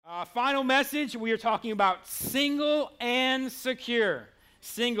Final message, we are talking about single and secure.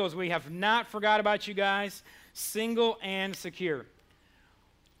 Singles, we have not forgot about you guys. Single and secure.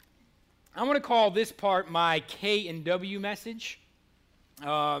 I want to call this part my K and W message.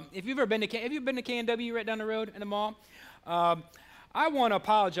 If you've ever been to have you been to K and W right down the road in the mall? I want to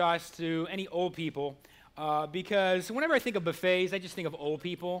apologize to any old people because whenever I think of buffets, I just think of old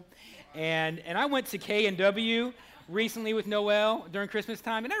people. And I went to K and W recently with Noel during Christmas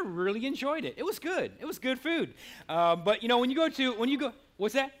time, and I really enjoyed it. It was good. It was good food. But you know, when you go,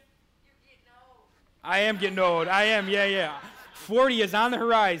 what's that? You're getting old. I am getting old. I am, yeah. 40 is on the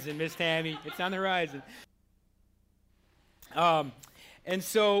horizon, Miss Tammy. It's on the horizon. And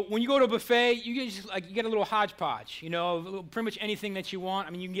so when you go to a buffet, you get a little hodgepodge, you know, pretty much anything that you want.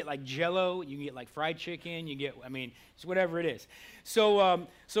 I mean, you can get like Jell-O, you can get like fried chicken, it's whatever it is. So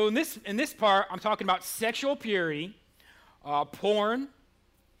in this part, I'm talking about sexual purity, porn,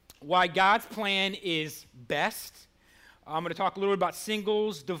 why God's plan is best. I'm going to talk a little bit about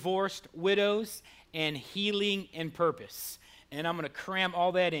singles, divorced, widows, and healing and purpose. And I'm going to cram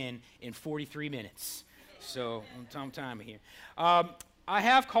all that in 43 minutes. So I'm timing here. I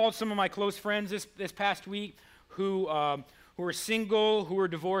have called some of my close friends this past week who are single, who are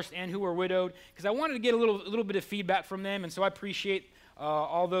divorced, and who are widowed, because I wanted to get a little bit of feedback from them, and so I appreciate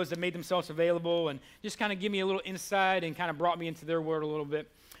all those that made themselves available and just kind of give me a little insight and kind of brought me into their world a little bit.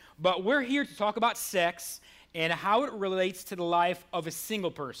 But we're here to talk about sex and how it relates to the life of a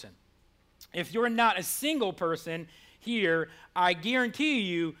single person. If you're not a single person here, I guarantee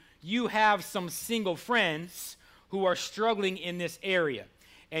you have some single friends who are struggling in this area,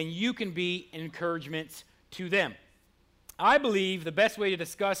 and you can be an encouragement to them. I believe the best way to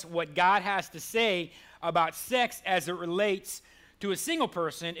discuss what God has to say about sex as it relates to a single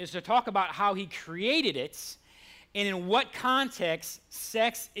person is to talk about how he created it and in what context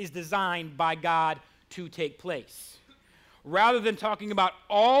sex is designed by God to take place. Rather than talking about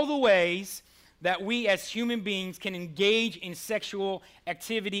all the ways that we as human beings can engage in sexual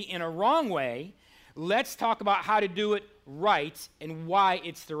activity in a wrong way, let's talk about how to do it right and why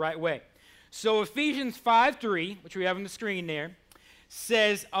it's the right way. So Ephesians 5:3, which we have on the screen there,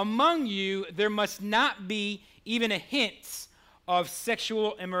 says, "Among you there must not be even a hint of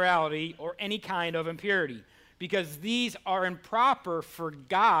sexual immorality or any kind of impurity, because these are improper for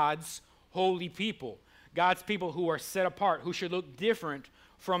God's holy people." God's people who are set apart, who should look different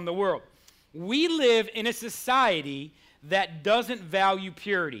from the world. We live in a society that doesn't value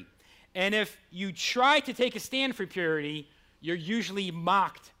purity. And if you try to take a stand for purity, you're usually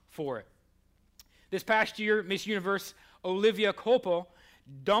mocked for it. This past year, Miss Universe Olivia Culpo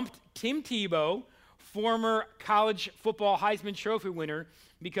dumped Tim Tebow, former college football Heisman Trophy winner,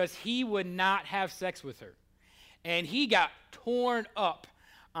 because he would not have sex with her. And he got torn up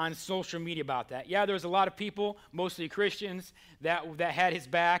on social media about that. Yeah, there was a lot of people, mostly Christians, that had his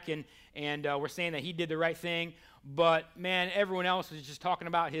back and were saying that he did the right thing. But man, everyone else was just talking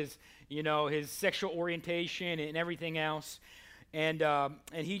about his sexual orientation and everything else, and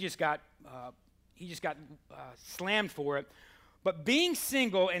he just got slammed for it. But being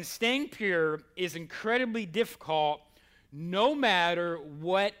single and staying pure is incredibly difficult, no matter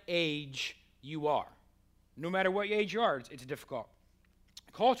what age you are. No matter what age you are, it's difficult.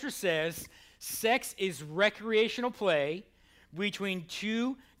 Culture says sex is recreational play between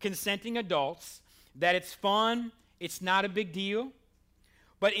two consenting adults, that it's fun, it's not a big deal.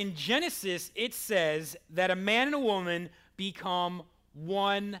 But in Genesis, it says that a man and a woman become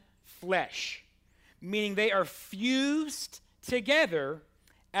one flesh, meaning they are fused together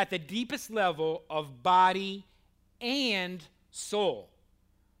at the deepest level of body and soul.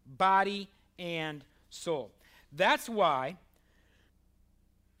 Body and soul. That's why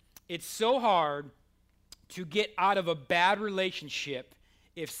it's so hard to get out of a bad relationship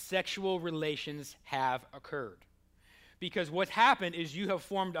if sexual relations have occurred. Because what's happened is you have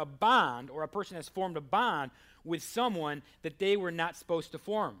formed a bond, or a person has formed a bond with someone that they were not supposed to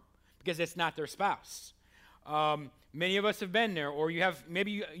form, because it's not their spouse. Many of us have been there, or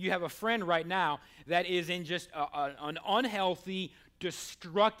maybe you have a friend right now that is in just an unhealthy,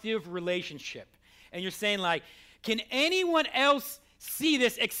 destructive relationship. And you're saying, like, can anyone else see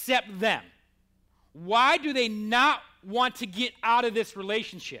this except them? Why do they not want to get out of this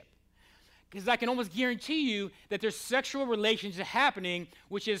relationship? Because I can almost guarantee you that there's sexual relations happening,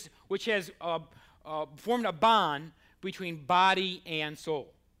 which has formed a bond between body and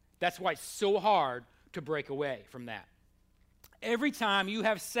soul. That's why it's so hard to break away from that. Every time you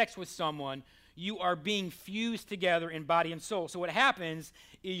have sex with someone, you are being fused together in body and soul. So what happens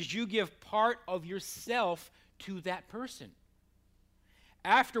is you give part of yourself to that person.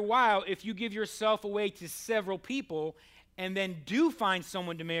 After a while, if you give yourself away to several people and then do find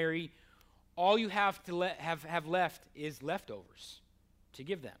someone to marry, all you have to have left is leftovers to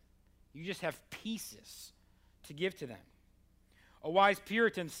give them. You just have pieces to give to them. A wise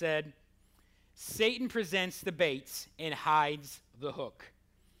Puritan said, Satan presents the baits and hides the hook.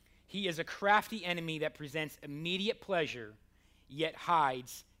 He is a crafty enemy that presents immediate pleasure, yet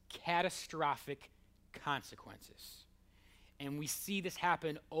hides catastrophic consequences. And we see this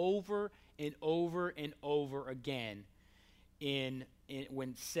happen over and over and over again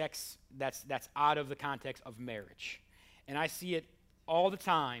when sex that's out of the context of marriage. And I see it all the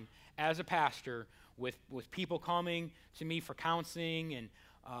time as a pastor with people coming to me for counseling and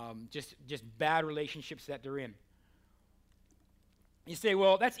just bad relationships that they're in. You say,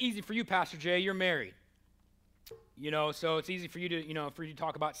 well, that's easy for you, Pastor Jay. You're married. So it's easy for you to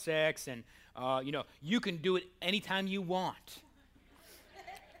talk about sex, and you can do it anytime you want.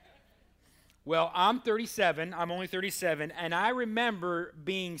 Well, I'm 37. I'm only 37, and I remember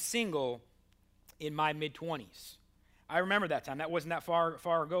being single in my mid-20s. I remember that time. That wasn't that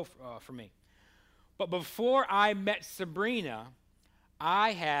far ago for me. But before I met Sabrina,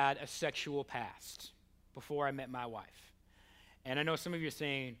 I had a sexual past before I met my wife. And I know some of you are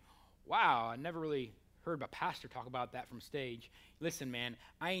saying, wow, I never really heard a pastor talk about that from stage. Listen, man,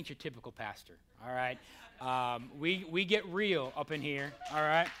 I ain't your typical pastor, all right? We get real up in here, all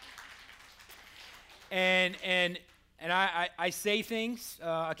right? And I say things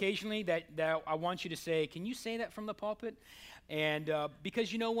occasionally that I want you to say, can you say that from the pulpit? And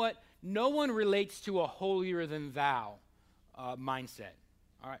because you know what? No one relates to a holier-than-thou mindset.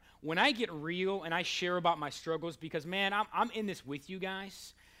 All right. When I get real and I share about my struggles, because man, I'm in this with you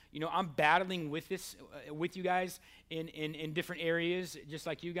guys. I'm battling with this with you guys in different areas, just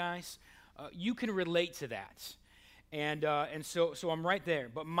like you guys. You can relate to that, and so I'm right there.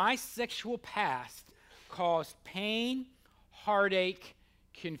 But my sexual past caused pain, heartache,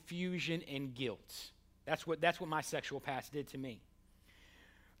 confusion, and guilt. That's what my sexual past did to me.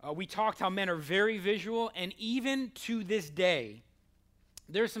 We talked how men are very visual, and even to this day,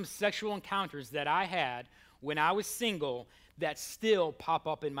 there's some sexual encounters that I had when I was single that still pop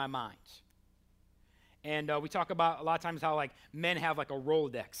up in my mind. And we talk about a lot of times how like men have like a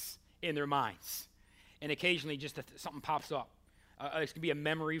Rolodex in their minds. And occasionally just something pops up. It could be a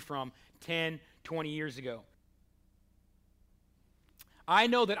memory from 10, 20 years ago. I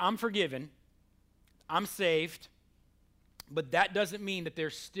know that I'm forgiven, I'm saved, but that doesn't mean that there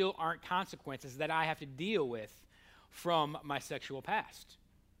still aren't consequences that I have to deal with from my sexual past.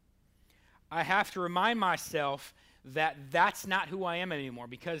 I have to remind myself that that's not who I am anymore,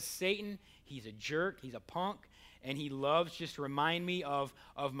 because Satan, he's a jerk, he's a punk, and he loves just to remind me of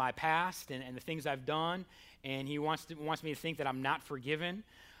my past and the things I've done, and he wants me to think that I'm not forgiven,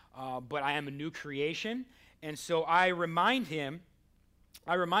 but I am a new creation. And so I remind him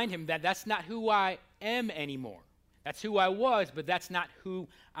that that's not who I am anymore. That's who I was, but that's not who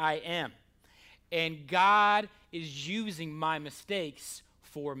I am. And God is using my mistakes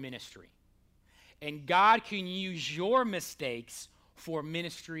for ministry. And God can use your mistakes for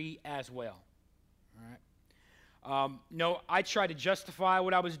ministry as well. All right. I tried to justify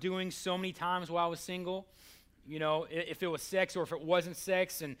what I was doing so many times while I was single. If it was sex or if it wasn't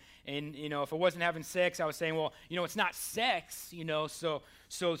sex, and if I wasn't having sex, I was saying, well, it's not sex,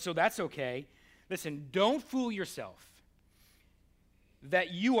 so that's okay. Listen, don't fool yourself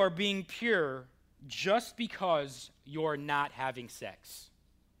that you are being pure just because you're not having sex.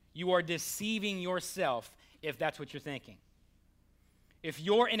 You are deceiving yourself if that's what you're thinking. If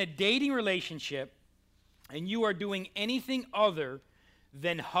you're in a dating relationship and you are doing anything other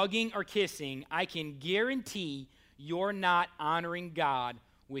than hugging or kissing, I can guarantee you're not honoring God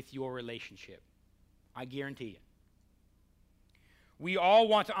with your relationship. I guarantee it. We all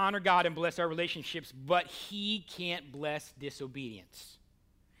want to honor God and bless our relationships, but He can't bless disobedience.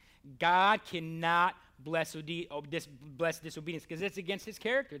 God cannot bless disobedience because it's against His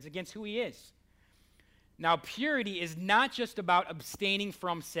character. It's against who He is. Now, purity is not just about abstaining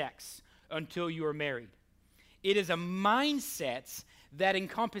from sex until you are married. It is a mindset that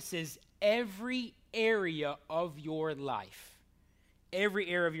encompasses every area of your life. Every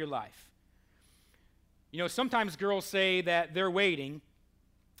area of your life. Sometimes girls say that they're waiting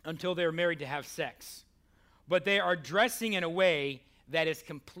until they're married to have sex, but they are dressing in a way that is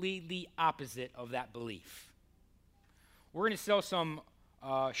completely opposite of that belief. We're going to sell some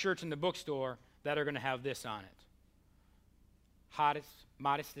shirts in the bookstore that are going to have this on it.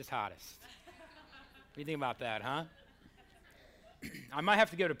 Modest is hottest. What do you think about that, huh? I might have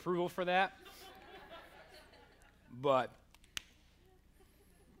to get approval for that, but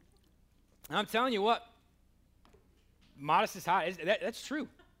And I'm telling you what, modest is high. That's true.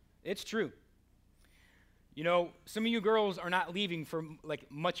 It's true. You know, some of you girls are not leaving for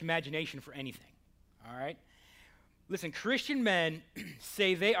like much imagination for anything. All right? Listen, Christian men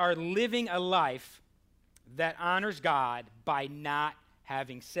say they are living a life that honors God by not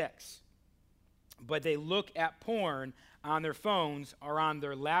having sex. But they look at porn on their phones or on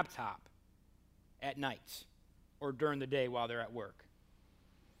their laptop at night or during the day while they're at work.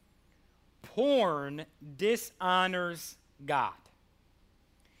 Porn dishonors God.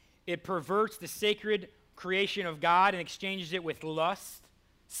 It perverts the sacred creation of God and exchanges it with lust,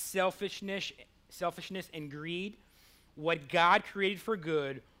 selfishness, and greed. What God created for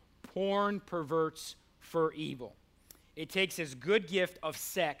good, porn perverts for evil. It takes his good gift of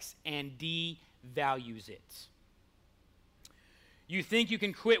sex and devalues it. You think you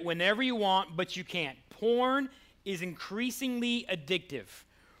can quit whenever you want, but you can't. Porn is increasingly addictive,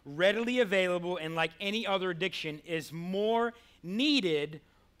 readily available, and like any other addiction, is more needed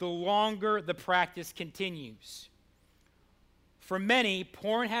the longer the practice continues. For many,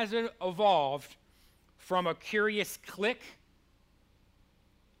 porn has evolved from a curious click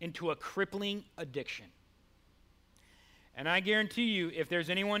into a crippling addiction. And I guarantee you, if there's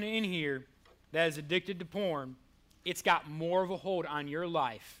anyone in here that is addicted to porn, it's got more of a hold on your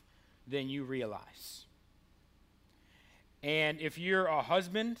life than you realize. And if you're a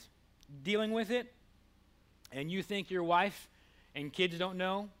husband dealing with it, and you think your wife and kids don't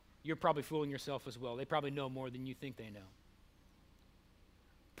know, you're probably fooling yourself as well. They probably know more than you think they know.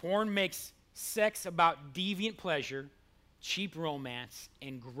 Porn makes sex about deviant pleasure, cheap romance,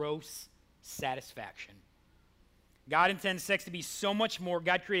 and gross satisfaction. God intends sex to be so much more.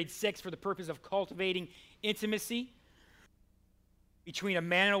 God created sex for the purpose of cultivating intimacy between a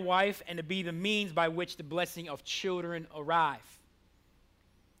man and a wife and to be the means by which the blessing of children arrive.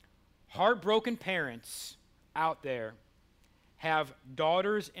 Heartbroken parents out there have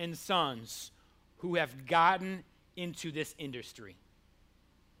daughters and sons who have gotten into this industry.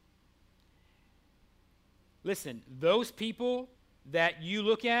 Listen, those people that you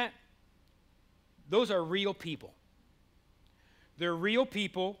look at, those are real people. They're real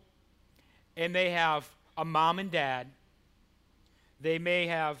people, and they have a mom and dad. They may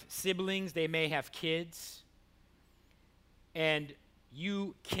have siblings. They may have kids. And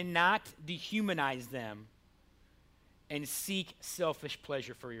you cannot dehumanize them and seek selfish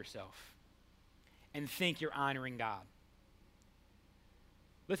pleasure for yourself and think you're honoring God.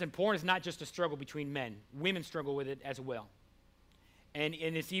 Listen, porn is not just a struggle between men. Women struggle with it as well. And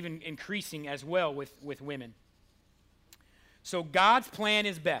it's even increasing as well with women. So God's plan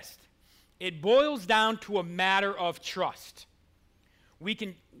is best. It boils down to a matter of trust. We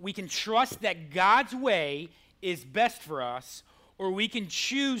can trust that God's way is best for us, or we can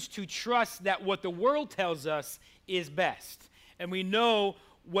choose to trust that what the world tells us is best. And we know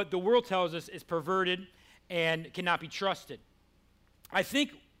what the world tells us is perverted and cannot be trusted. I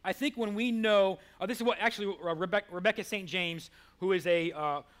think when we know, this is what actually Rebecca St. James, who is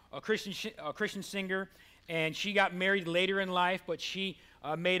a Christian singer, and she got married later in life, but she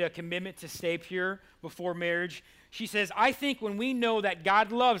made a commitment to stay pure before marriage. She says, I think when we know that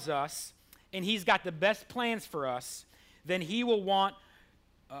God loves us and he's got the best plans for us, then we will want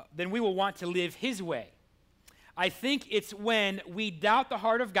to live his way. I think it's when we doubt the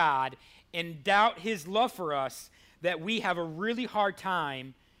heart of God and doubt his love for us that we have a really hard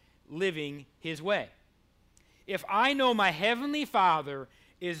time living his way. If I know my heavenly Father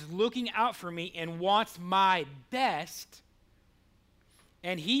is looking out for me and wants my best,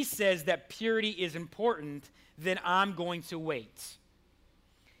 and he says that purity is important, then I'm going to wait.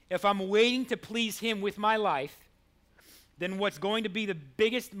 If I'm waiting to please him with my life, then what's going to be the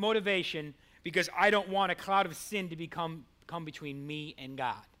biggest motivation, because I don't want a cloud of sin to come between me and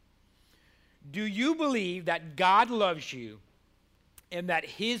God? Do you believe that God loves you and that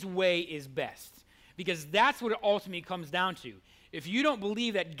his way is best? Because that's what it ultimately comes down to. If you don't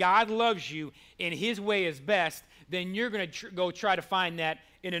believe that God loves you and his way is best, then you're going to go try to find that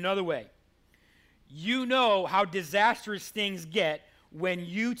in another way. You know how disastrous things get when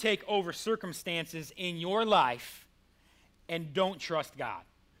you take over circumstances in your life and don't trust God.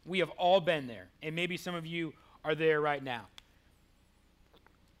 We have all been there, and maybe some of you are there right now.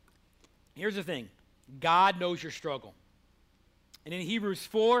 Here's the thing. God knows your struggle. And in Hebrews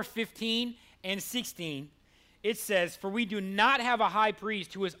 4:15 and 16, it says, for we do not have a high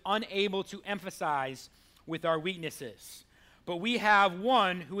priest who is unable to empathize with our weaknesses, but we have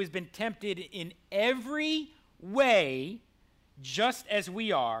one who has been tempted in every way just as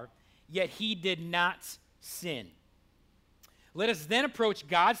we are, yet he did not sin. Let us then approach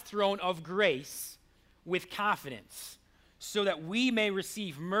God's throne of grace with confidence, so that we may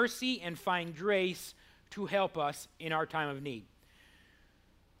receive mercy and find grace to help us in our time of need.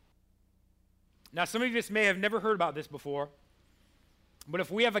 Now, some of us may have never heard about this before, but if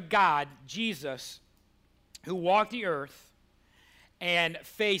we have a God, Jesus, who walked the earth and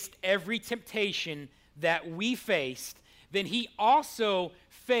faced every temptation that we faced, then he also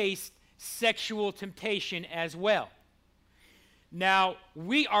faced sexual temptation as well. Now,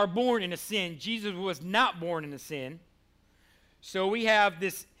 we are born in a sin. Jesus was not born in a sin. So we have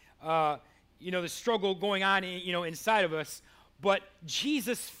this, the struggle going on, inside of us. But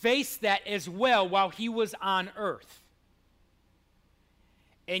Jesus faced that as well while he was on earth.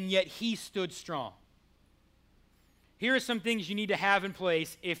 And yet he stood strong. Here are some things you need to have in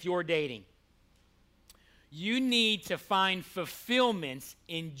place if you're dating. You need to find fulfillment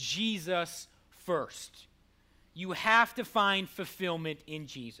in Jesus first. You have to find fulfillment in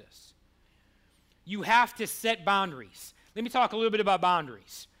Jesus. You have to set boundaries. Let me talk a little bit about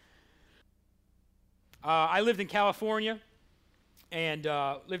boundaries. I lived in California and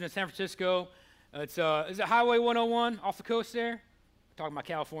lived in San Francisco. Is it Highway 101 off the coast there? I'm talking about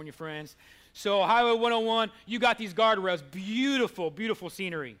California friends. So Highway 101, you got these guardrails, beautiful, beautiful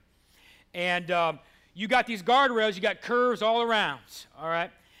scenery. And you got these guardrails, you got curves all around, all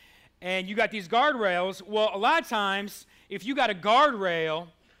right? And you got these guardrails. Well, a lot of times, if you got a guardrail,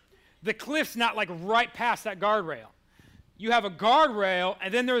 the cliff's not like right past that guardrail. You have a guardrail,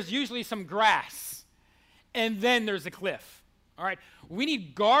 and then there's usually some grass, and then there's a cliff, all right? We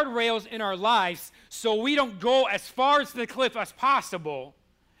need guardrails in our lives so we don't go as far as the cliff as possible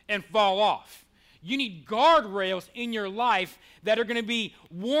and fall off. You need guardrails in your life that are going to be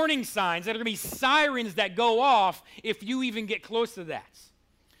warning signs, that are going to be sirens that go off if you even get close to that.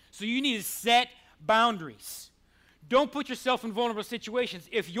 So you need to set boundaries. Don't put yourself in vulnerable situations.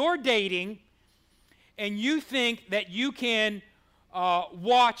 If you're dating and you think that you can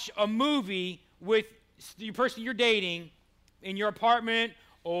watch a movie with the person you're dating in your apartment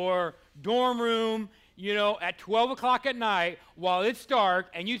or dorm room, at 12 o'clock at night while it's dark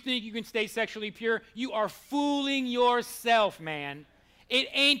and you think you can stay sexually pure, you are fooling yourself, man. It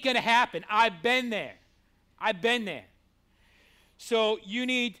ain't going to happen. I've been there. So you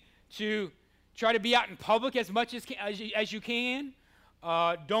need to try to be out in public as much as you can.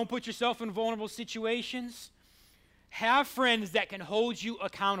 Don't put yourself in vulnerable situations. Have friends that can hold you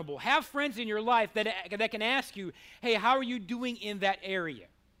accountable. Have friends in your life that can ask you, hey, how are you doing in that area?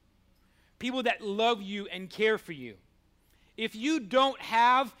 People that love you and care for you. If you don't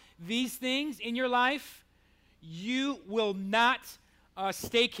have these things in your life, you will not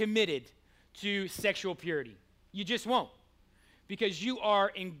stay committed to sexual purity. You just won't. Because you are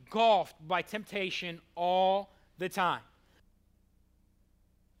engulfed by temptation all the time.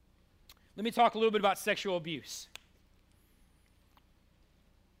 Let me talk a little bit about sexual abuse.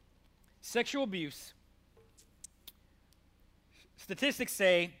 Sexual abuse, statistics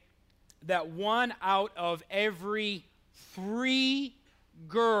say that 1 out of every 3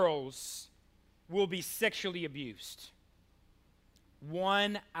 girls will be sexually abused.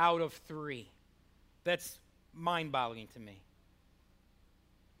 1 out of 3. That's mind-boggling to me.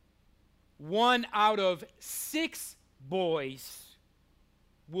 1 out of 6 boys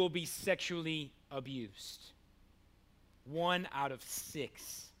will be sexually abused. 1 out of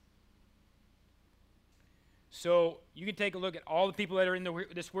 6. So you can take a look at all the people that are in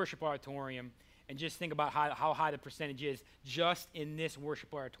this worship auditorium and just think about how high the percentage is just in this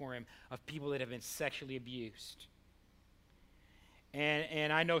worship auditorium of people that have been sexually abused.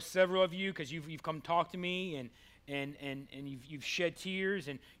 And I know several of you, because you've come talk to me and you've shed tears,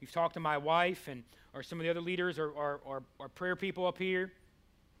 and you've talked to my wife or some of the other leaders or prayer people up here.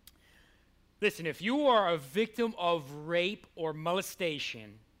 Listen, if you are a victim of rape or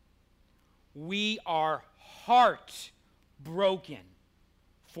molestation, we are heartbroken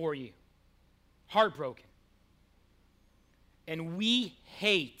for you. Heartbroken. And we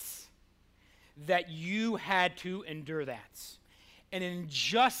hate that you had to endure that. An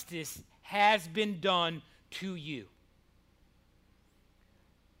injustice has been done to you.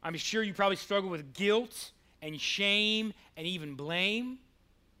 I'm sure you probably struggle with guilt and shame and even blame.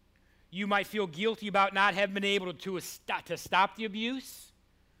 You might feel guilty about not having been able to stop the abuse.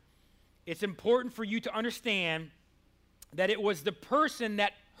 It's important for you to understand that it was the person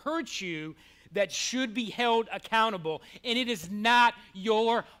that hurt you that should be held accountable, and it is not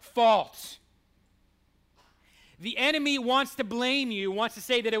your fault. The enemy wants to blame you, wants to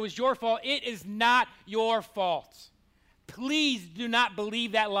say that it was your fault. It is not your fault. Please do not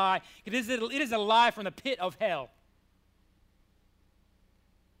believe that lie. It is a lie from the pit of hell.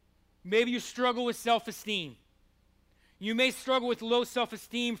 Maybe you struggle with self-esteem. You may struggle with low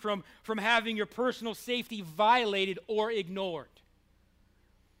self-esteem from having your personal safety violated or ignored.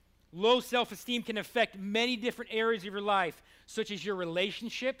 Low self-esteem can affect many different areas of your life, such as your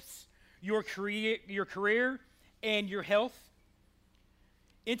relationships, your career, and your health.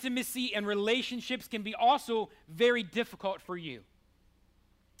 Intimacy and relationships can be also very difficult for you.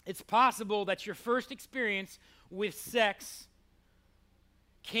 It's possible that your first experience with sex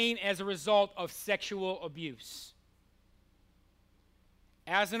came as a result of sexual abuse.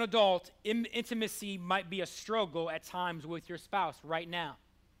 As an adult, intimacy might be a struggle at times with your spouse right now.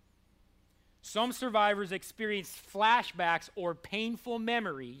 Some survivors experience flashbacks or painful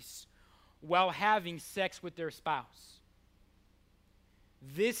memories while having sex with their spouse.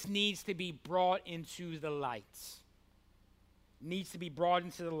 This needs to be brought into the light. Needs to be brought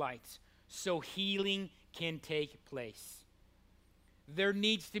into the light so healing can take place. There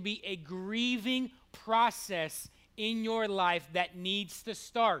needs to be a grieving process in your life that needs to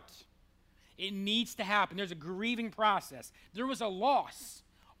start. It needs to happen. There's a grieving process. There was a loss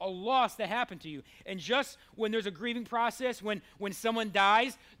that happened to you. And just when there's a grieving process, when someone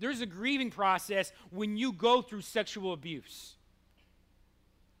dies, there's a grieving process when you go through sexual abuse.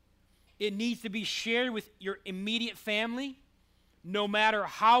 It needs to be shared with your immediate family, no matter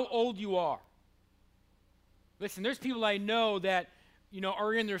how old you are. Listen, there's people I know that,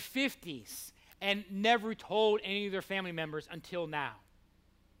 are in their 50s and never told any of their family members until now.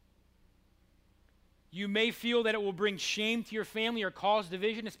 You may feel that it will bring shame to your family or cause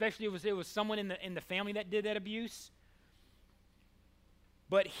division, especially if it was someone in the family that did that abuse.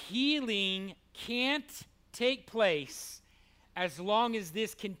 But healing can't take place as long as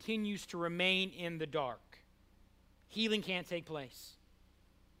this continues to remain in the dark. Healing can't take place.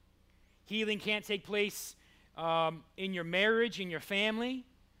 Healing can't take place in your marriage, in your family.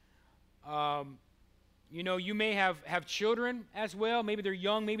 You may have children as well. Maybe they're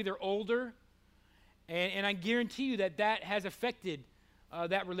young, maybe they're older. And I guarantee you that has affected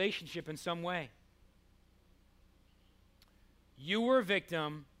that relationship in some way. You were a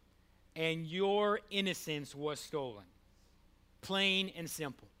victim, and your innocence was stolen. Plain and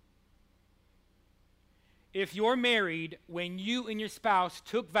simple. If you're married, when you and your spouse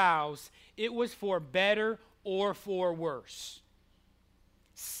took vows, it was for better or for worse.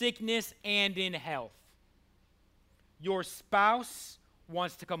 Sickness and in health. Your spouse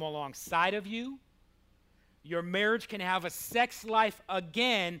wants to come alongside of you. Your marriage can have a sex life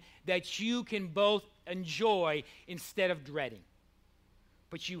again that you can both enjoy instead of dreading.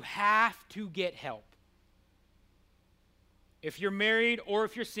 But you have to get help. If you're married or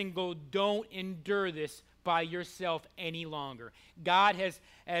if you're single, don't endure this by yourself any longer. God has,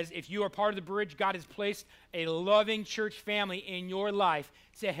 if you are part of the bridge, God has placed a loving church family in your life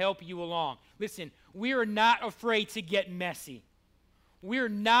to help you along. Listen, we are not afraid to get messy. We're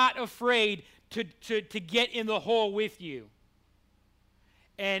not afraid to get in the hole with you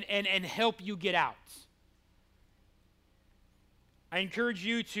and help you get out. I encourage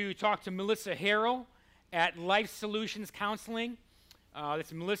you to talk to Melissa Harrell at Life Solutions Counseling.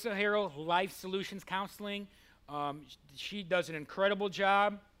 That's Melissa Harrell, Life Solutions Counseling. She does an incredible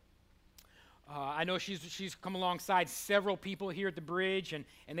job. I know she's come alongside several people here at the bridge, and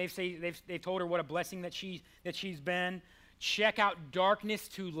they've told her what a blessing that she's been. Check out Darkness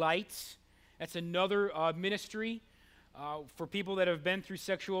to Light. That's another ministry for people that have been through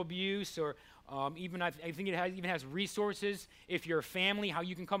sexual abuse, or even I think it even has resources if you're a family, how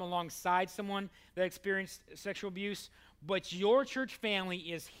you can come alongside someone that experienced sexual abuse. But your church family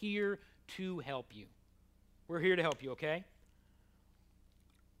is here to help you. We're here to help you, okay?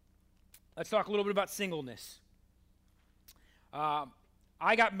 Let's talk a little bit about singleness.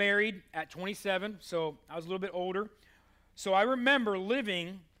 I got married at 27, so I was a little bit older. So I remember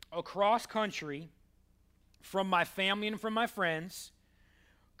living across country from my family and from my friends,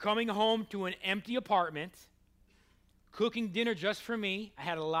 coming home to an empty apartment, cooking dinner just for me. I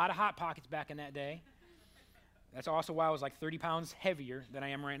had a lot of Hot Pockets back in that day. That's also why I was like 30 pounds heavier than I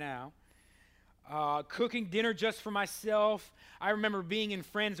am right now. Cooking dinner just for myself. I remember being in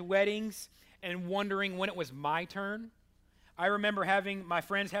friends' weddings and wondering when it was my turn. I remember my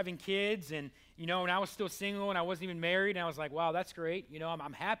friends having kids, and and I was still single and I wasn't even married, and I was like, wow, that's great.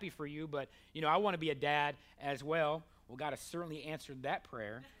 I'm happy for you, but I want to be a dad as well. Well, God has certainly answered that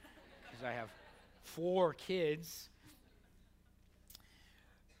prayer because I have 4 kids.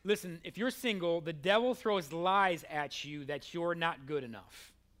 Listen, if you're single, the devil throws lies at you that you're not good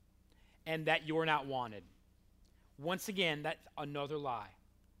enough and that you're not wanted. Once again, that's another lie.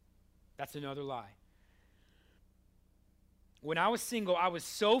 That's another lie. When I was single, I was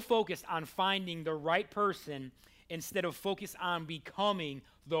so focused on finding the right person instead of focused on becoming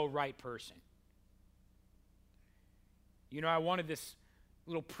the right person. You know, I wanted this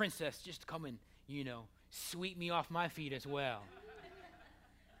little princess just to come and, sweep me off my feet as well.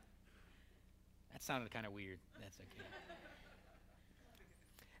 That sounded kind of weird. That's okay.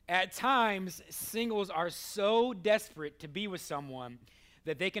 At times, singles are so desperate to be with someone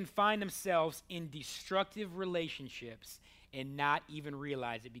that they can find themselves in destructive relationships and not even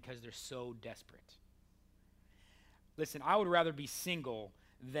realize it because they're so desperate. Listen, I would rather be single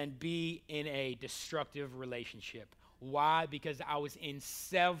than be in a destructive relationship. Why? Because I was in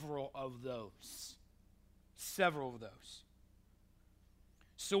several of those. Several of those.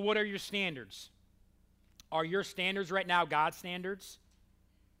 So what are your standards? Are your standards right now God's standards?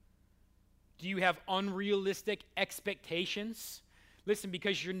 Do you have unrealistic expectations? Listen,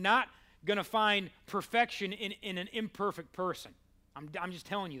 because you're not going to find perfection in an imperfect person. I'm just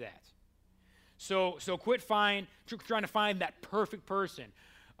telling you that. So quit trying to find that perfect person.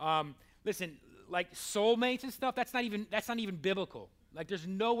 Listen, like soulmates and stuff, that's not even biblical. Like there's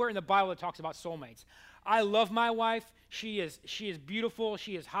nowhere in the Bible that talks about soulmates. I love my wife. She is beautiful.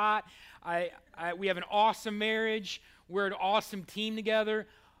 She is hot. We have an awesome marriage. We're an awesome team together.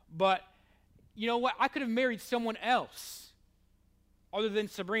 But you know what? I could have married someone else other than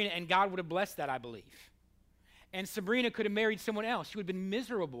Sabrina, and God would have blessed that, I believe. And Sabrina could have married someone else. She would have been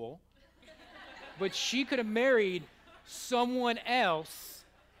miserable, but she could have married someone else.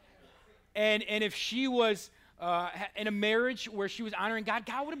 And if she was in a marriage where she was honoring God,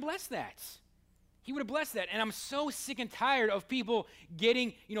 God would have blessed that. He would have blessed that. And I'm so sick and tired of people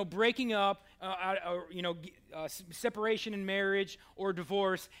getting, breaking up, separation in marriage or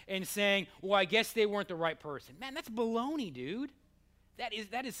divorce and saying, well, I guess they weren't the right person. Man, that's baloney, dude.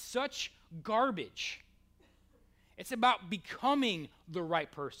 That is such garbage. It's about becoming the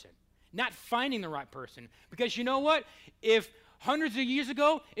right person, not finding the right person. Because you know what? If hundreds of years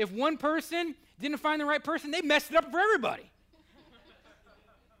ago, if one person didn't find the right person, they messed it up for everybody.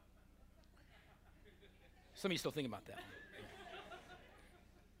 Some of you still think about that.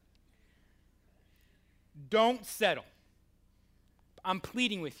 Don't settle. I'm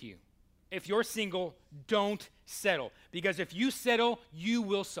pleading with you. If you're single, don't settle. Because if you settle, you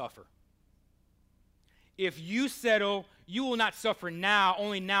will suffer. If you settle, you will not suffer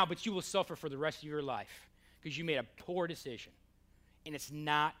only now, but you will suffer for the rest of your life because you made a poor decision, and it's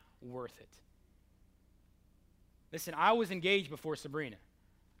not worth it. Listen, I was engaged before Sabrina.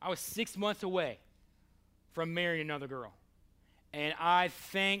 I was 6 months away from marrying another girl, and I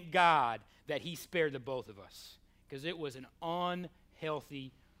thank God that he spared the both of us because it was an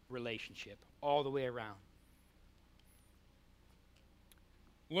unhealthy relationship all the way around.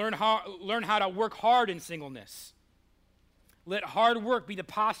 Learn how to work hard in singleness. Let hard work be the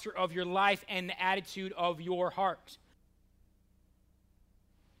posture of your life and the attitude of your heart.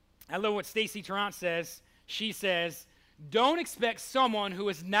 I love what Stacey Tarrant says. She says, don't expect someone who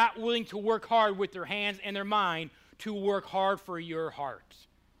is not willing to work hard with their hands and their mind to work hard for your heart.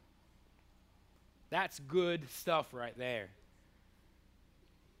 That's good stuff right there.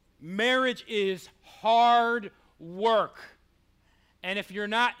 Marriage is hard work. And if you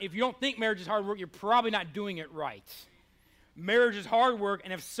don't think marriage is hard work, you're probably not doing it right. Marriage is hard work,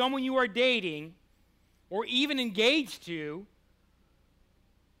 and if someone you are dating or even engaged to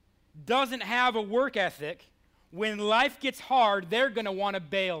doesn't have a work ethic, when life gets hard, they're going to want to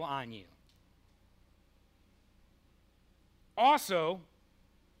bail on you. Also,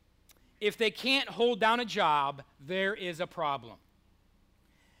 if they can't hold down a job, there is a problem.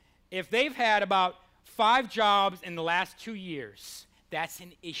 If they've had about 5 jobs in the last 2 years, that's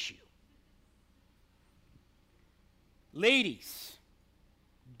an issue. Ladies,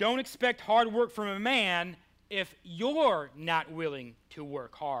 don't expect hard work from a man if you're not willing to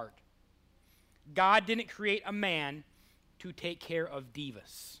work hard. God didn't create a man to take care of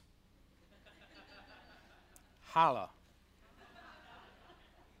divas. Holla.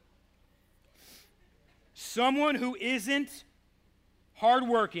 Someone who isn't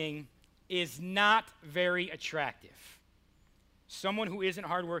hardworking is not very attractive. Someone who isn't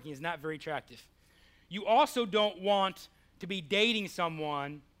hardworking is not very attractive. You also don't want to be dating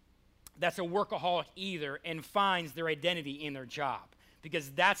someone that's a workaholic either and finds their identity in their job, because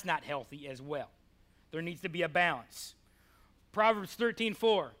that's not healthy as well. There needs to be a balance. Proverbs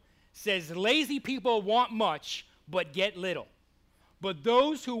 13:4 says, lazy people want much but get little, but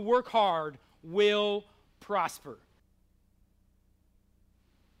those who work hard will prosper.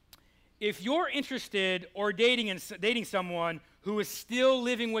 If you're interested or dating someone who is still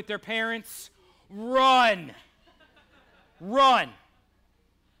living with their parents, run. Run.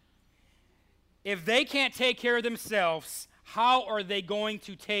 If they can't take care of themselves, how are they going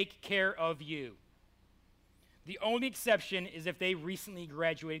to take care of you? The only exception is if they recently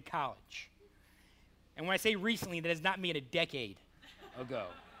graduated college. And when I say recently, that does not mean a decade ago.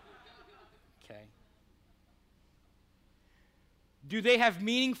 Okay. Do they have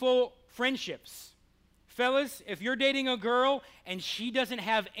meaningful friendships? Fellas, if you're dating a girl and she doesn't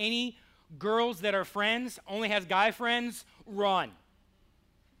have any girls that are friends, only has guy friends, run.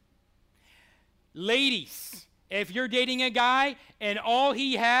 Ladies, if you're dating a guy and all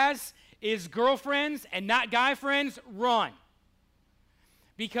he has is girlfriends and not guy friends, run.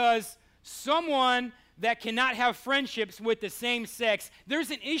 Because someone that cannot have friendships with the same sex,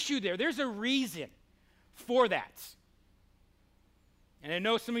 there's an issue there. There's a reason for that. And I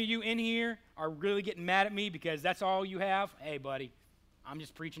know some of you in here are really getting mad at me because that's all you have. Hey, buddy, I'm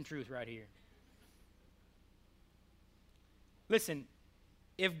just preaching truth right here. Listen,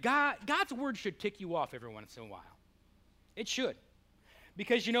 if God's word should tick you off every once in a while. It should.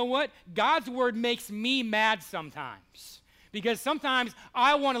 Because you know what? God's word makes me mad sometimes. Because sometimes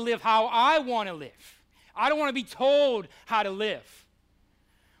I want to live how I want to live. I don't want to be told how to live.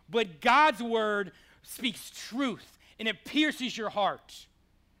 But God's word speaks truth, and it pierces your heart.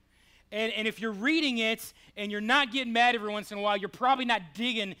 And if you're reading it and you're not getting mad every once in a while, you're probably not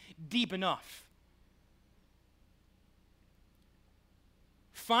digging deep enough.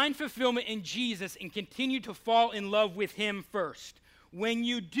 Find fulfillment in Jesus and continue to fall in love with him first. When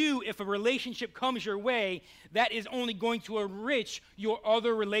you do, if a relationship comes your way, that is only going to enrich your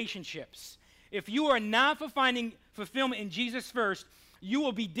other relationships. If you are not finding fulfillment in Jesus first, you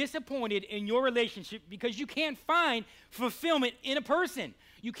will be disappointed in your relationship because you can't find fulfillment in a person.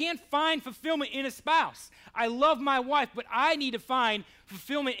 You can't find fulfillment in a spouse. I love my wife, but I need to find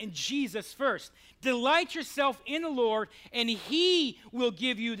fulfillment in Jesus first. Delight yourself in the Lord, and he will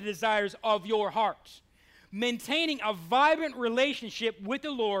give you the desires of your heart. Maintaining a vibrant relationship with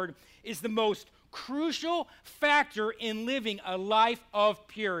the Lord is the most crucial factor in living a life of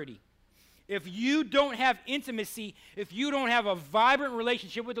purity. If you don't have intimacy, if you don't have a vibrant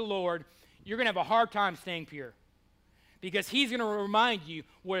relationship with the Lord, you're going to have a hard time staying pure. Because he's going to remind you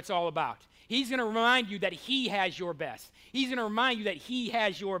what it's all about. He's going to remind you that he has your best. He's going to remind you that he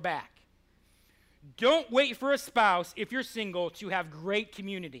has your back. Don't wait for a spouse, if you're single, to have great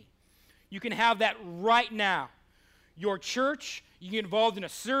community. You can have that right now. Your church, you get involved in a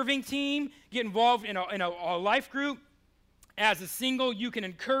serving team, get involved in a life group. As a single, you can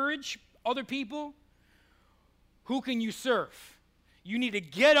encourage other people. Who can you serve? You need to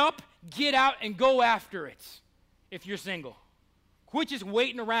get up, get out, and go after it if you're single. Quit just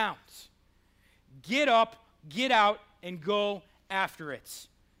waiting around. Get up, get out, and go after it.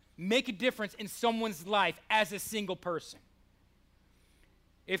 Make a difference in someone's life as a single person.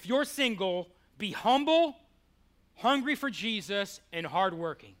 If you're single, be humble, hungry for Jesus, and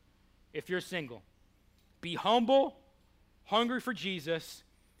hardworking. If you're single, be humble, hungry for Jesus,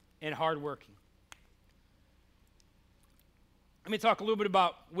 and hardworking. Let me talk a little bit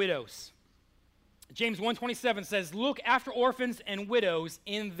about widows. James 1:27 says, "Look after orphans and widows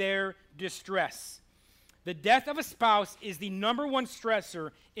in their distress." The death of a spouse is the number one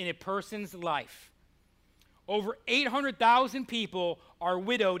stressor in a person's life. Over 800,000 people are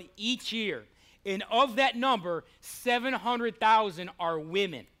widowed each year, and of that number, 700,000 are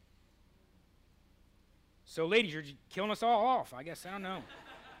women. So, ladies, you're killing us all off, I guess. I don't know.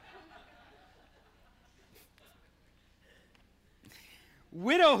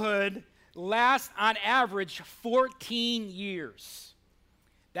 Widowhood lasts on average 14 years.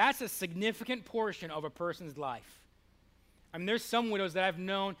 That's a significant portion of a person's life. I mean, there's some widows that I've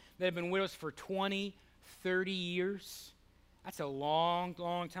known that have been widows for 20, 30 years. That's a long,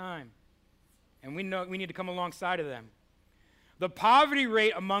 long time. And we know we need to come alongside of them. The poverty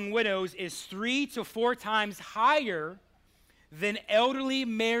rate among widows is 3 to 4 times higher than elderly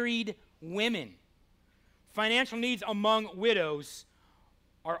married women. Financial needs among widows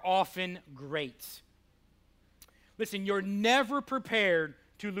are often great. Listen, you're never prepared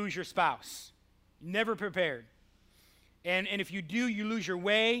to lose your spouse. Never prepared. And if you do, you lose your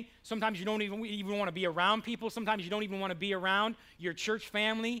way. Sometimes you don't even want to be around people. Sometimes you don't even want to be around your church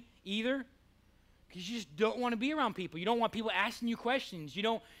family either. Because you just don't want to be around people. You don't want people asking you questions. You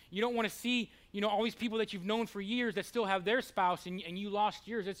don't want to see, all these people that you've known for years that still have their spouse and you lost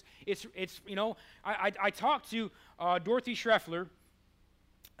yours. I talked to Dorothy Schreffler,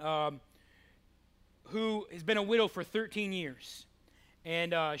 who has been a widow for 13 years.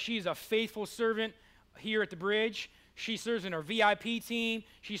 And she's a faithful servant here at the Bridge. She serves in our VIP team.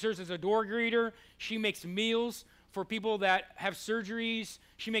 She serves as a door greeter. She makes meals for people that have surgeries.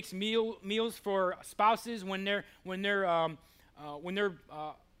 She makes meals for spouses when their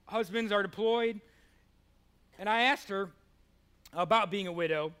husbands are deployed. And I asked her about being a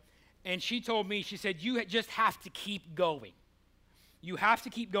widow, and she told me, she said, you just have to keep going. You have to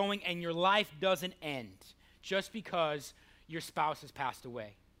keep going, and your life doesn't end just because your spouse has passed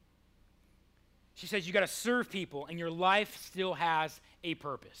away. She says you got to serve people, and your life still has a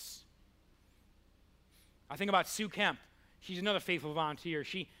purpose. I think about Sue Kemp. She's another faithful volunteer.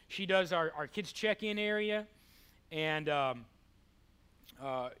 She does our kids check-in area, and her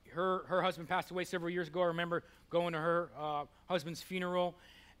husband passed away several years ago. I remember going to her husband's funeral,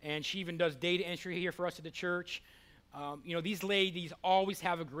 and she even does data entry here for us at the church. These ladies always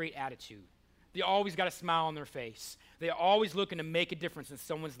have a great attitude. They always got a smile on their face. They're always looking to make a difference in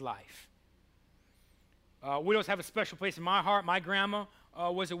someone's life. Widows have a special place in my heart. My grandma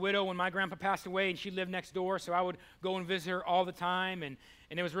was a widow when my grandpa passed away, and she lived next door, so I would go and visit her all the time, and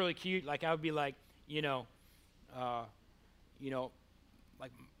it was really cute. Like, I would be like,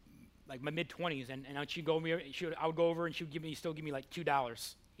 like my mid-20s, and she'd go over, I would go over, and she would still give me like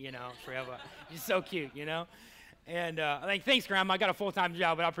 $2, forever. She's so cute, And thanks, Grandma. I got a full-time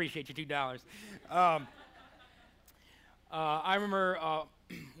job, but I appreciate your $2. I remember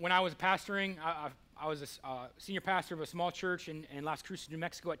when I was pastoring, I was a senior pastor of a small church in Las Cruces, New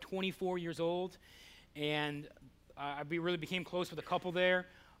Mexico at 24 years old, and I really became close with a couple there,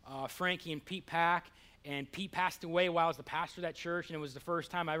 Frankie and Pete Pack, and Pete passed away while I was the pastor of that church, and it was the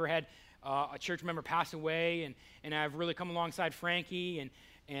first time I ever had a church member pass away, and I've really come alongside Frankie,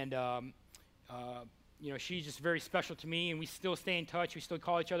 and she's just very special to me, and we still stay in touch. We still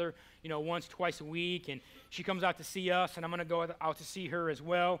call each other, once, twice a week, and she comes out to see us, and I'm going to go out to see her as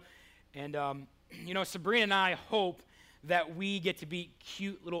well. And, Sabrina and I hope that we get to be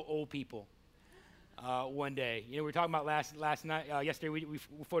cute little old people one day. We were talking about last night, yesterday, we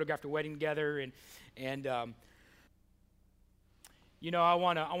photographed a wedding together, and I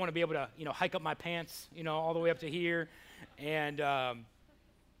want to be able to, hike up my pants, all the way up to here, and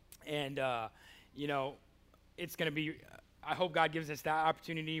it's going to be, I hope God gives us that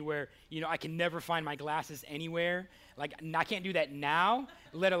opportunity where, I can never find my glasses anywhere. Like, I can't do that now,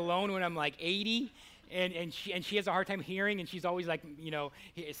 let alone when I'm like 80, and she has a hard time hearing, and she's always like,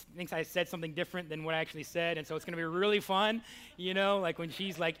 thinks I said something different than what I actually said, and so it's going to be really fun, like when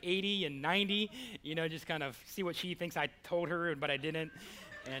she's like 80 and 90, just kind of see what she thinks I told her, but I didn't,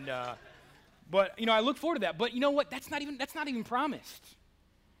 and, but, I look forward to that, but you know what, that's not even promised.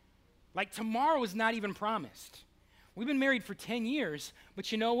 Like, tomorrow is not even promised. We've been married for 10 years,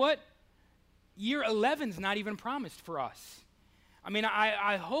 but you know what? Year 11 is not even promised for us. I mean,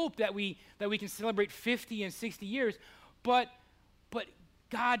 I hope that we can celebrate 50 and 60 years, but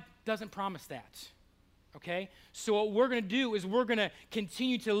God doesn't promise that, okay? So what we're going to do is we're going to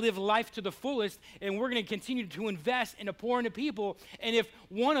continue to live life to the fullest, and we're going to continue to invest and to pour into people, and if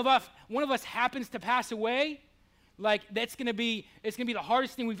one of us happens to pass away, like, it's going to be the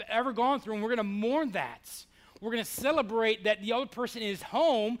hardest thing we've ever gone through, and we're going to mourn that. We're going to celebrate that the other person is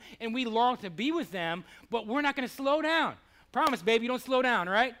home, and we long to be with them, but we're not going to slow down. Promise, baby, don't slow down,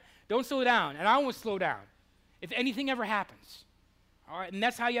 all right? Don't slow down, and I won't slow down if anything ever happens, all right? And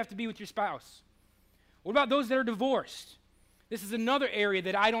that's how you have to be with your spouse. What about those that are divorced? This is another area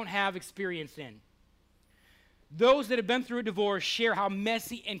that I don't have experience in. Those that have been through a divorce share how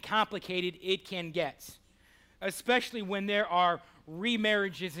messy and complicated it can get, especially when there are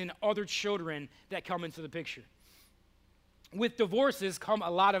remarriages and other children that come into the picture. With divorces come a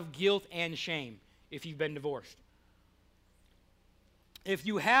lot of guilt and shame if you've been divorced. If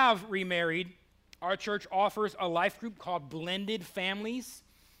you have remarried, our church offers a life group called Blended Families,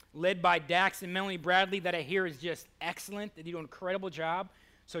 led by Dax and Melanie Bradley, that I hear is just excellent. They do an incredible job,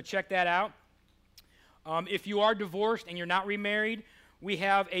 so check that out. If you are divorced and you're not remarried, we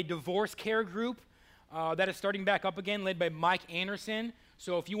have a divorce care group that is starting back up again, led by Mike Anderson.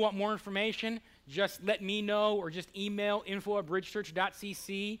 So if you want more information, just let me know or just email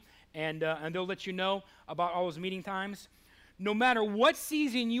info@bridgechurch.cc, and they'll let you know about all those meeting times. No matter what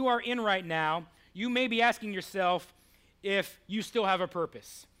season you are in right now, you may be asking yourself if you still have a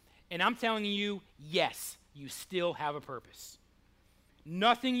purpose. And I'm telling you, yes, you still have a purpose.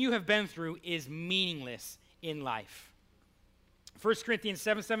 Nothing you have been through is meaningless in life. 1 Corinthians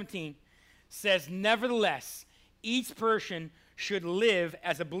 7:17 says, nevertheless, each person should live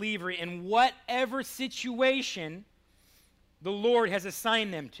as a believer in whatever situation the Lord has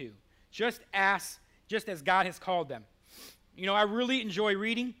assigned them to, just as God has called them. I really enjoy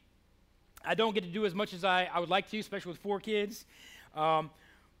reading. I don't get to do as much as I would like to, especially with 4 kids.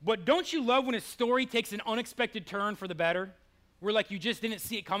 But don't you love when a story takes an unexpected turn for the better? Where like you just didn't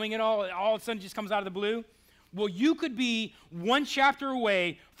see it coming at all of a sudden it just comes out of the blue? Well, you could be one chapter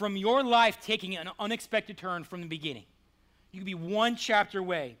away from your life taking an unexpected turn from the beginning. You could be one chapter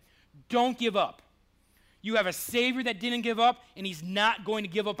away. Don't give up. You have a Savior that didn't give up, and he's not going to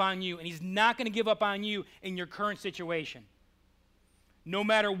give up on you, and he's not going to give up on you in your current situation. No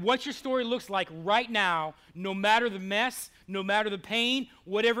matter what your story looks like right now, no matter the mess, no matter the pain,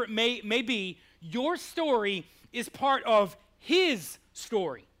 whatever it may be, your story is part of his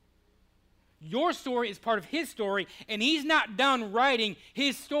story. Your story is part of his story, and he's not done writing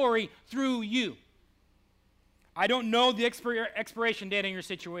his story through you. I don't know the expiration date on your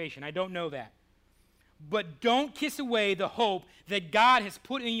situation. I don't know that. But don't kiss away the hope that God has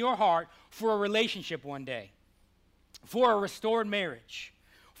put in your heart for a relationship one day, for a restored marriage,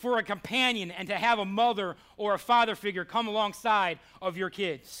 for a companion, and to have a mother or a father figure come alongside of your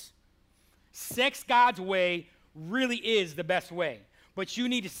kids. Sex God's way really is the best way, but you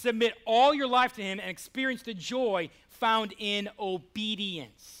need to submit all your life to him and experience the joy found in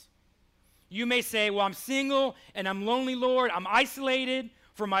obedience. You may say, well, I'm single and I'm lonely, Lord. I'm isolated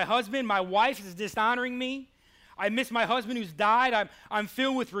from my husband. My wife is dishonoring me. I miss my husband who's died. I'm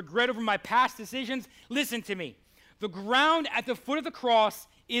filled with regret over my past decisions. Listen to me. The ground at the foot of the cross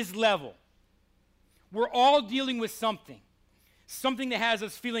is level. We're all dealing with something that has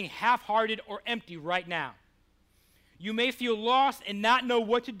us feeling half-hearted or empty right now. You may feel lost and not know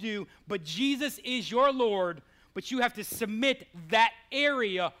what to do, but Jesus is your Lord, but you have to submit that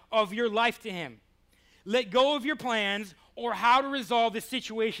area of your life to him. Let go of your plans or how to resolve the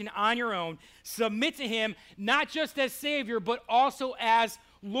situation on your own. Submit to him, not just as Savior, but also as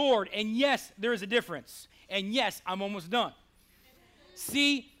Lord. And yes, there is a difference. And yes, I'm almost done.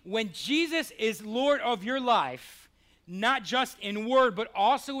 See, when Jesus is Lord of your life, not just in word, but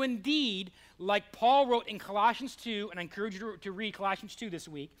also in deed, like Paul wrote in Colossians 2, and I encourage you to read Colossians 2 this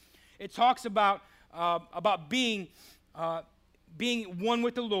week, it talks about being one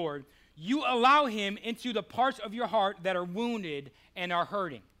with the Lord. You allow him into the parts of your heart that are wounded and are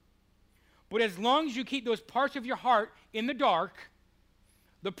hurting. But as long as you keep those parts of your heart in the dark,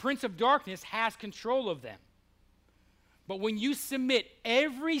 the prince of darkness has control of them. But when you submit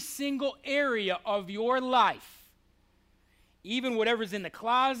every single area of your life, even whatever's in the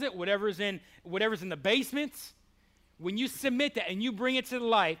closet, whatever's in the basement, when you submit that and you bring it to the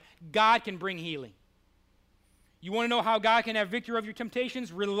light, God can bring healing. You want to know how God can have victory over your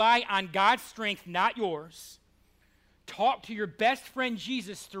temptations? Rely on God's strength, not yours. Talk to your best friend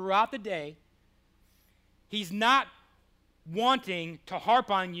Jesus throughout the day. He's not wanting to harp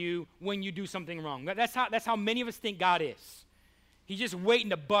on you when you do something wrong. That's how many of us think God is. He's just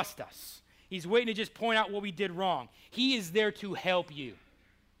waiting to bust us. He's waiting to just point out what we did wrong. He is there to help you.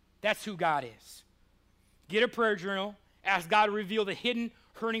 That's who God is. Get a prayer journal. Ask God to reveal the hidden,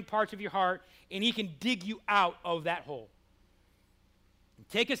 hurting parts of your heart, and he can dig you out of that hole.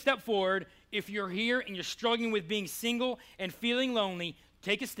 Take a step forward. If you're here and you're struggling with being single and feeling lonely,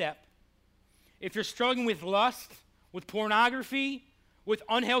 take a step. If you're struggling with lust, with pornography, with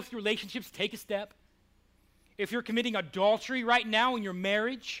unhealthy relationships, take a step. If you're committing adultery right now in your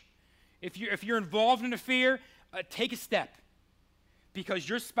marriage, if you're involved in an affair, take a step, because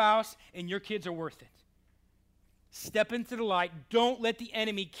your spouse and your kids are worth it. Step into the light. Don't let the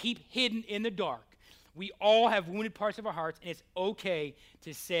enemy keep hidden in the dark. We all have wounded parts of our hearts, and it's okay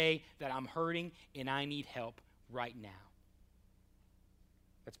to say that I'm hurting and I need help right now.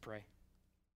 Let's pray.